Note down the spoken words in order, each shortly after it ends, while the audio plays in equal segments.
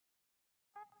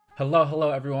Hello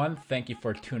everyone. Thank you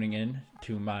for tuning in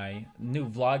to my new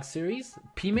vlog series,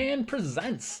 Pman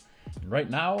Presents. Right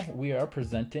now we are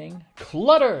presenting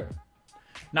Clutter.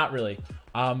 Not really.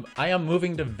 I am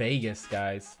moving to Vegas,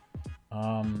 guys.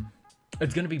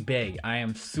 It's gonna be big. I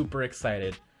am super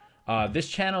excited. This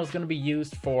channel is gonna be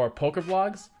used for poker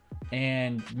vlogs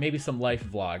and maybe some life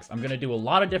vlogs. I'm gonna do a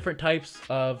lot of different types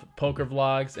of poker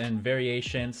vlogs and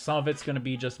variations. Some of it's gonna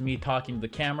be just me talking to the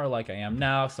camera like I am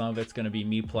now. Some of it's gonna be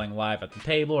me playing live at the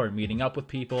table or meeting up with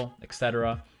people,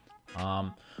 etc.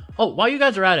 Oh, while you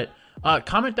guys are at it,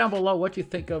 comment down below what you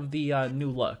think of the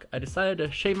new look. I decided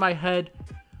to shave my head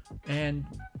and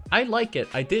I like it.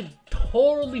 I did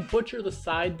totally butcher the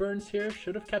sideburns here.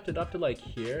 Should have kept it up to like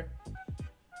here.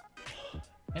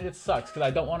 And it sucks because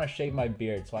I don't want to shave my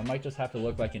beard, so I might just have to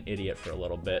look like an idiot for a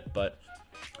little bit. But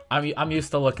I'm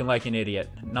used to looking like an idiot.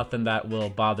 Nothing that will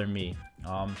bother me.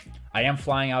 I am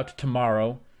flying out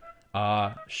tomorrow.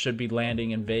 Should be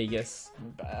landing in Vegas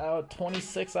in about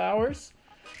 26 hours.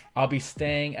 I'll be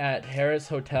staying at Harrah's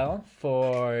Hotel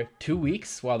for 2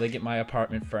 weeks while they get my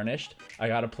apartment furnished. I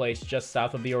got a place just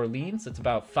south of the Orleans. It's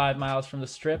about 5 miles from the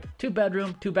Strip.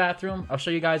 2-bedroom, 2-bathroom. I'll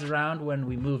show you guys around when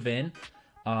we move in.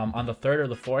 On the 3rd or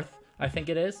the 4th, I think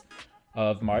it is,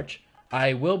 of March.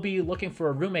 I will be looking for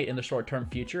a roommate in the short-term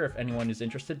future. If anyone is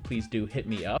interested, please do hit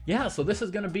me up. Yeah, so this is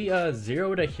going to be a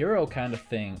zero to hero kind of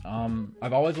thing.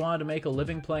 I've always wanted to make a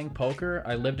living playing poker.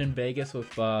 I lived in Vegas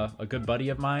with a good buddy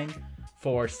of mine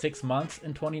for 6 months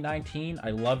in 2019. I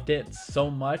loved it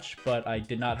so much, but I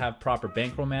did not have proper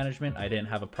bankroll management. I didn't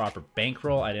have a proper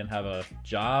bankroll. I didn't have a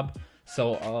job.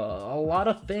 So a lot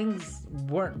of things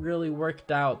weren't really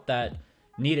worked out that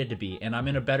needed to be, and I'm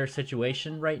in a better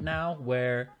situation right now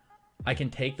where I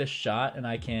can take this shot and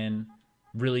I can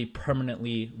really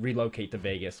permanently relocate to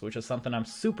Vegas, which is something I'm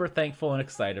super thankful and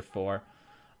excited for.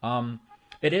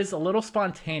 It is a little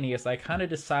spontaneous. I kind of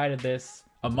decided this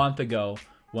a month ago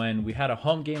when we had a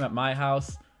home game at my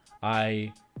house.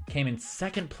 I came in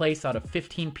 2nd place out of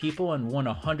 15 people and won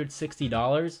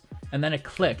 $160, and then it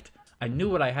clicked. I knew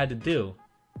what I had to do.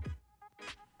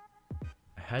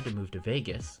 I had to move to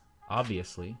Vegas.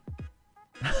 Obviously.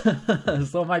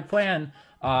 So my plan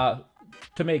to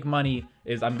make money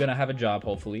is I'm gonna have a job,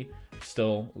 hopefully,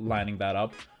 still lining that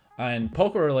up, and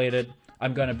poker related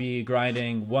I'm gonna be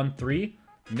grinding 1-3,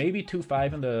 maybe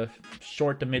 2-5 in the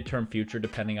short to mid-term future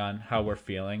depending on how we're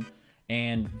feeling,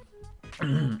 and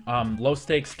low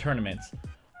stakes tournaments.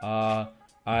 I'm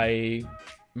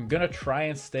gonna try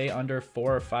and stay under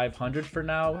 400 or 500 for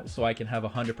now so I can have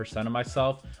 100% of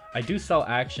myself. I do sell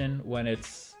action when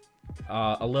it's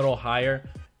a little higher,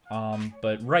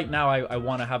 but right now I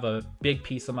want to have a big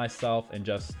piece of myself and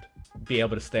just be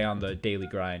able to stay on the daily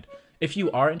grind. If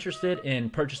you are interested in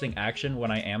purchasing action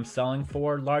when I am selling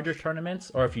for larger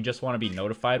tournaments, or if you just want to be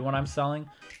notified when I'm selling,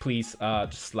 please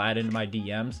just slide into my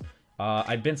DMs.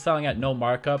 I've been selling at no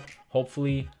markup.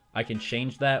 Hopefully I can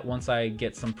change that once I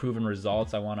get some proven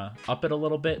results. I want to up it a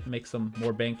little bit, make some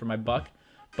more bang for my buck,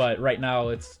 but right now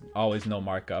it's always no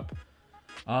markup.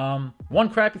 One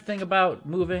crappy thing about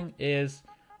moving is,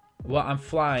 well, I'm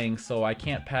flying, so I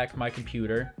can't pack my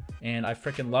computer, and I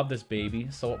freaking love this baby.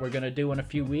 So what we're gonna do in a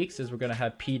few weeks is we're gonna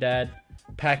have P-Dad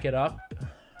pack it up.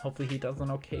 Hopefully he does an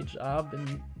okay job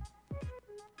and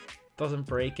doesn't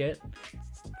break it.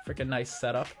 Freaking nice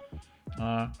setup.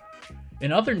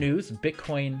 In other news,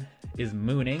 Bitcoin is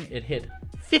mooning. It hit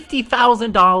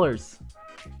 $50,000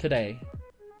 today.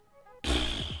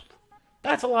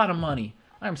 That's a lot of money.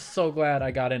 I'm so glad I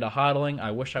got into hodling.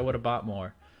 I wish I would have bought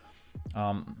more.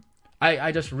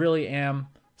 I just really am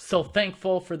so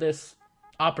thankful for this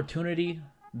opportunity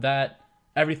that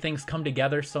everything's come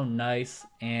together so nice,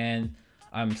 and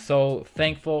I'm so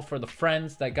thankful for the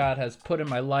friends that God has put in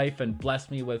my life and blessed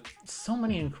me with so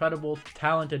many incredible,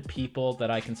 talented people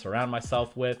that I can surround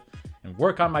myself with and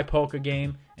work on my poker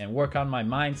game and work on my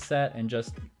mindset and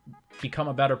just become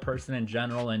a better person in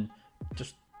general and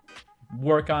just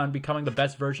work on becoming the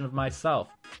best version of myself.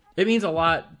 It means a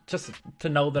lot just to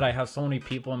know that I have so many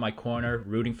people in my corner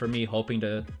rooting for me, hoping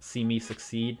to see me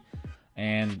succeed.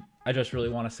 And I just really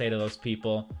want to say to those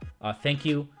people, thank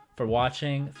you for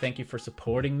watching. Thank you for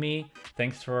supporting me.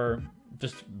 Thanks for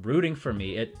just rooting for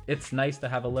me. It's nice to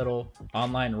have a little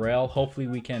online rail. Hopefully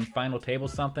we can final table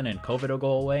something and COVID will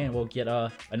go away and we'll get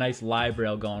a nice live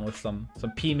rail going with some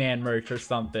Pman merch or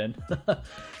something.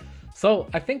 So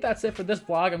I think that's it for this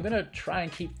vlog. I'm gonna try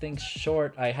and keep things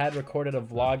short. I had recorded a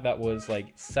vlog that was like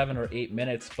 7 or 8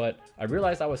 minutes, but I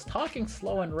realized I was talking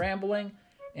slow and rambling,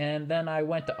 and then I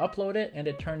went to upload it, and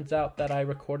it turns out that I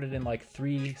recorded in like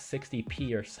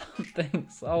 360p or something.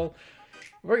 So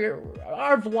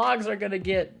our vlogs are gonna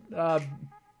get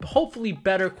hopefully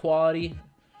better quality.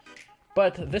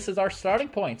 But this is our starting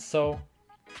point. So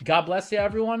God bless you,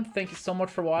 everyone. Thank you so much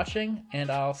for watching, and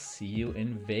I'll see you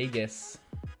in Vegas.